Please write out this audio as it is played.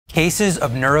Cases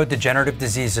of neurodegenerative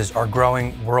diseases are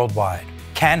growing worldwide.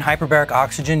 Can hyperbaric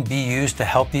oxygen be used to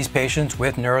help these patients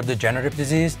with neurodegenerative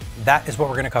disease? That is what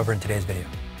we're going to cover in today's video.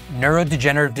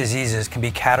 Neurodegenerative diseases can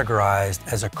be categorized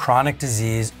as a chronic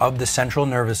disease of the central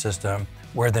nervous system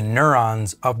where the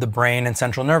neurons of the brain and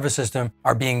central nervous system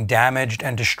are being damaged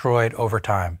and destroyed over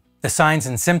time. The signs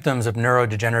and symptoms of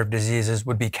neurodegenerative diseases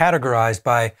would be categorized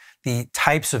by the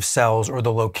types of cells or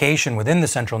the location within the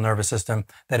central nervous system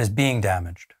that is being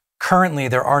damaged. Currently,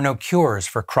 there are no cures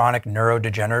for chronic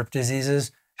neurodegenerative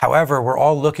diseases. However, we're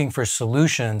all looking for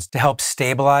solutions to help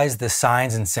stabilize the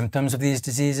signs and symptoms of these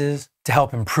diseases, to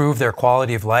help improve their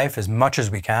quality of life as much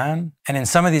as we can, and in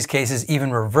some of these cases,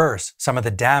 even reverse some of the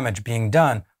damage being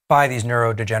done by these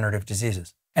neurodegenerative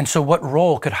diseases. And so what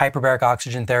role could hyperbaric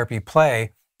oxygen therapy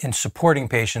play in supporting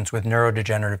patients with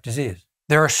neurodegenerative disease?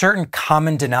 There are certain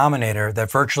common denominators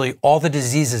that virtually all the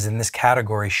diseases in this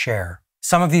category share.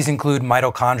 Some of these include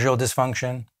mitochondrial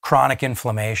dysfunction, chronic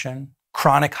inflammation,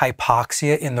 chronic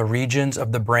hypoxia in the regions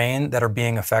of the brain that are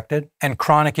being affected, and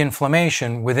chronic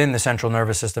inflammation within the central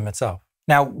nervous system itself.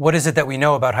 Now, what is it that we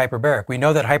know about hyperbaric? We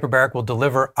know that hyperbaric will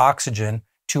deliver oxygen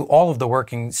to all of the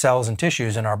working cells and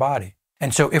tissues in our body.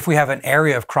 And so if we have an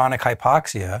area of chronic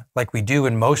hypoxia, like we do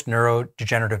in most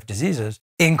neurodegenerative diseases,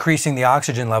 increasing the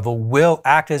oxygen level will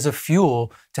act as a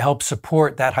fuel to help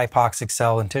support that hypoxic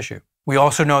cell and tissue. We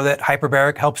also know that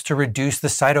hyperbaric helps to reduce the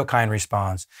cytokine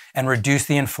response and reduce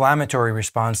the inflammatory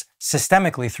response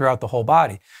systemically throughout the whole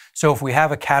body. So if we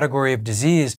have a category of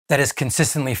disease that is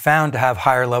consistently found to have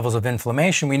higher levels of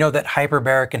inflammation, we know that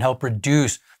hyperbaric can help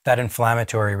reduce that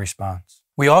inflammatory response.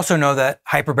 We also know that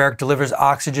hyperbaric delivers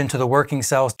oxygen to the working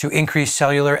cells to increase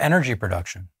cellular energy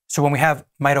production. So when we have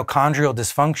mitochondrial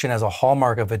dysfunction as a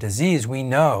hallmark of a disease, we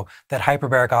know that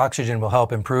hyperbaric oxygen will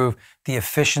help improve the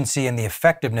efficiency and the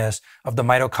effectiveness of the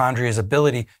mitochondria's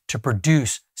ability to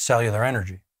produce cellular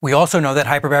energy. We also know that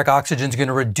hyperbaric oxygen is going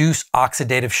to reduce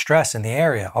oxidative stress in the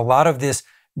area. A lot of this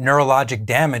neurologic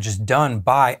damage is done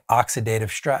by oxidative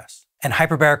stress. And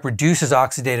hyperbaric reduces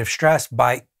oxidative stress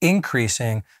by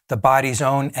increasing the body's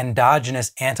own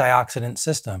endogenous antioxidant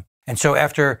system. And so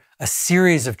after a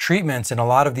series of treatments in a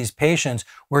lot of these patients,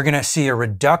 we're going to see a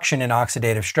reduction in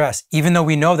oxidative stress. Even though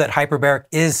we know that hyperbaric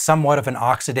is somewhat of an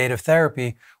oxidative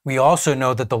therapy, we also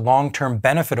know that the long-term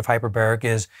benefit of hyperbaric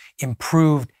is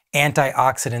improved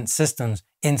antioxidant systems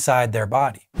inside their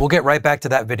body. We'll get right back to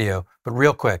that video, but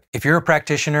real quick, if you're a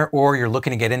practitioner or you're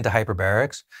looking to get into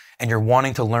hyperbarics and you're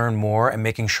wanting to learn more and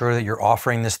making sure that you're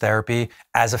offering this therapy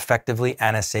as effectively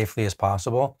and as safely as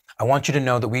possible, I want you to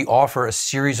know that we offer a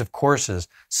series of courses,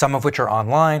 some of which are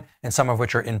online and some of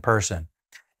which are in person.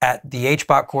 At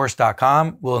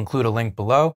thehbotcourse.com, we'll include a link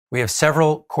below. We have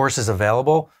several courses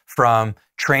available, from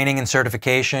training and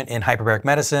certification in hyperbaric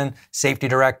medicine, safety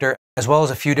director, as well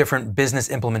as a few different business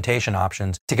implementation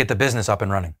options to get the business up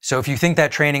and running. So if you think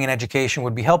that training and education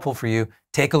would be helpful for you,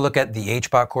 take a look at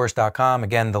thehbotcourse.com.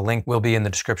 Again, the link will be in the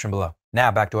description below.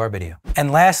 Now back to our video.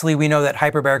 And lastly, we know that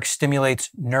hyperbaric stimulates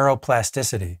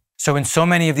neuroplasticity. So in so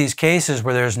many of these cases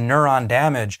where there's neuron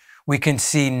damage, we can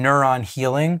see neuron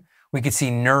healing, we could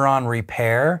see neuron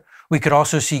repair, we could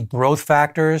also see growth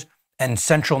factors and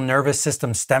central nervous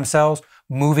system stem cells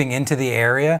moving into the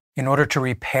area in order to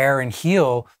repair and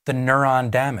heal the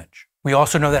neuron damage. We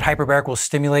also know that hyperbaric will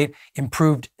stimulate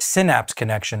improved synapse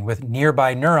connection with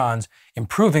nearby neurons,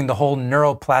 improving the whole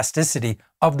neuroplasticity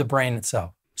of the brain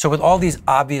itself. So with all these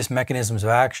obvious mechanisms of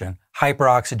action,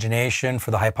 hyperoxygenation for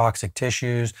the hypoxic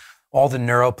tissues, all the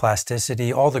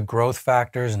neuroplasticity, all the growth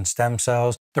factors and stem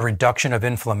cells, the reduction of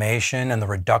inflammation and the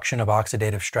reduction of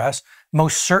oxidative stress,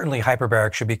 most certainly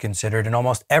hyperbaric should be considered in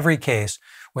almost every case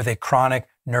with a chronic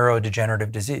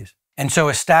neurodegenerative disease. And so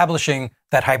establishing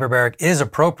that hyperbaric is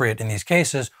appropriate in these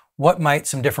cases, what might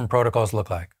some different protocols look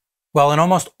like? Well, in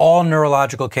almost all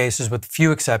neurological cases, with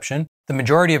few exception, the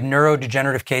majority of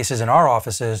neurodegenerative cases in our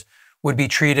offices would be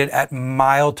treated at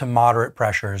mild to moderate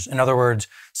pressures. In other words,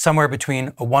 somewhere between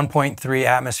a 1.3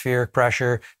 atmospheric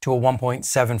pressure to a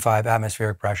 1.75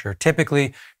 atmospheric pressure.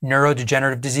 Typically,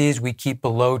 neurodegenerative disease, we keep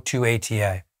below 2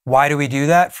 ATA. Why do we do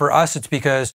that? For us, it's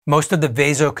because most of the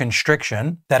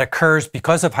vasoconstriction that occurs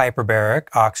because of hyperbaric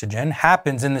oxygen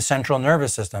happens in the central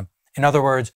nervous system. In other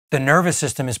words, the nervous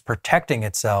system is protecting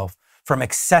itself from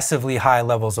excessively high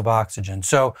levels of oxygen.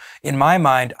 So in my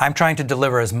mind, I'm trying to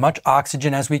deliver as much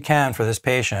oxygen as we can for this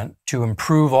patient to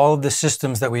improve all of the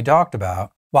systems that we talked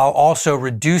about, while also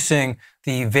reducing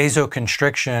the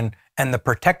vasoconstriction and the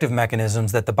protective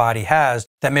mechanisms that the body has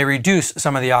that may reduce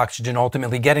some of the oxygen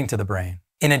ultimately getting to the brain.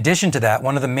 In addition to that,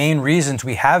 one of the main reasons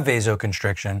we have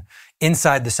vasoconstriction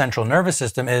inside the central nervous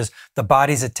system is the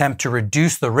body's attempt to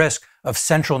reduce the risk of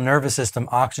central nervous system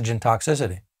oxygen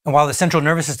toxicity. And while the central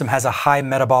nervous system has a high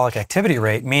metabolic activity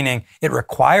rate, meaning it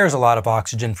requires a lot of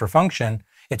oxygen for function,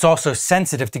 it's also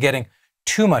sensitive to getting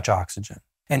too much oxygen.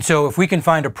 And so if we can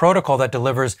find a protocol that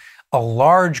delivers a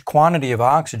large quantity of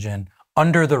oxygen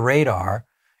under the radar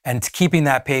and keeping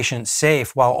that patient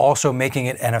safe while also making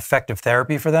it an effective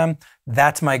therapy for them,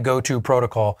 that's my go-to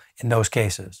protocol in those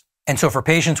cases. And so for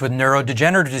patients with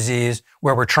neurodegenerative disease,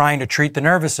 where we're trying to treat the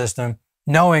nervous system,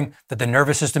 knowing that the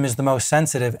nervous system is the most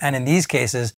sensitive, and in these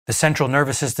cases, the central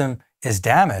nervous system is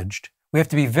damaged, we have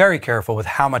to be very careful with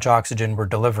how much oxygen we're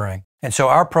delivering. And so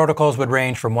our protocols would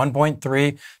range from 1.3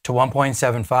 to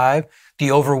 1.75,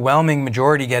 the overwhelming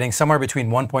majority getting somewhere between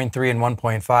 1.3 and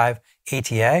 1.5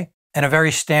 ATA. And a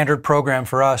very standard program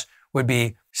for us would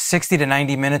be 60 to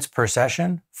 90 minutes per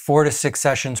session, 4 to 6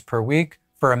 sessions per week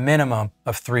for a minimum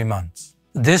of 3 months.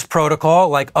 This protocol,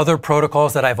 like other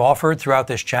protocols that I've offered throughout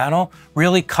this channel,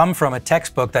 really come from a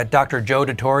textbook that Dr. Joe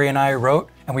DeTore and I wrote,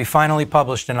 and we finally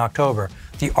published in October,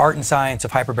 The Art and Science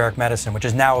of Hyperbaric Medicine, which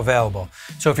is now available.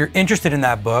 So if you're interested in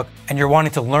that book and you're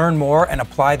wanting to learn more and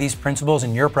apply these principles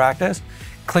in your practice,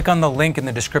 click on the link in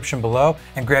the description below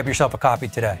and grab yourself a copy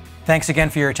today. Thanks again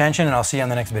for your attention, and I'll see you on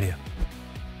the next video.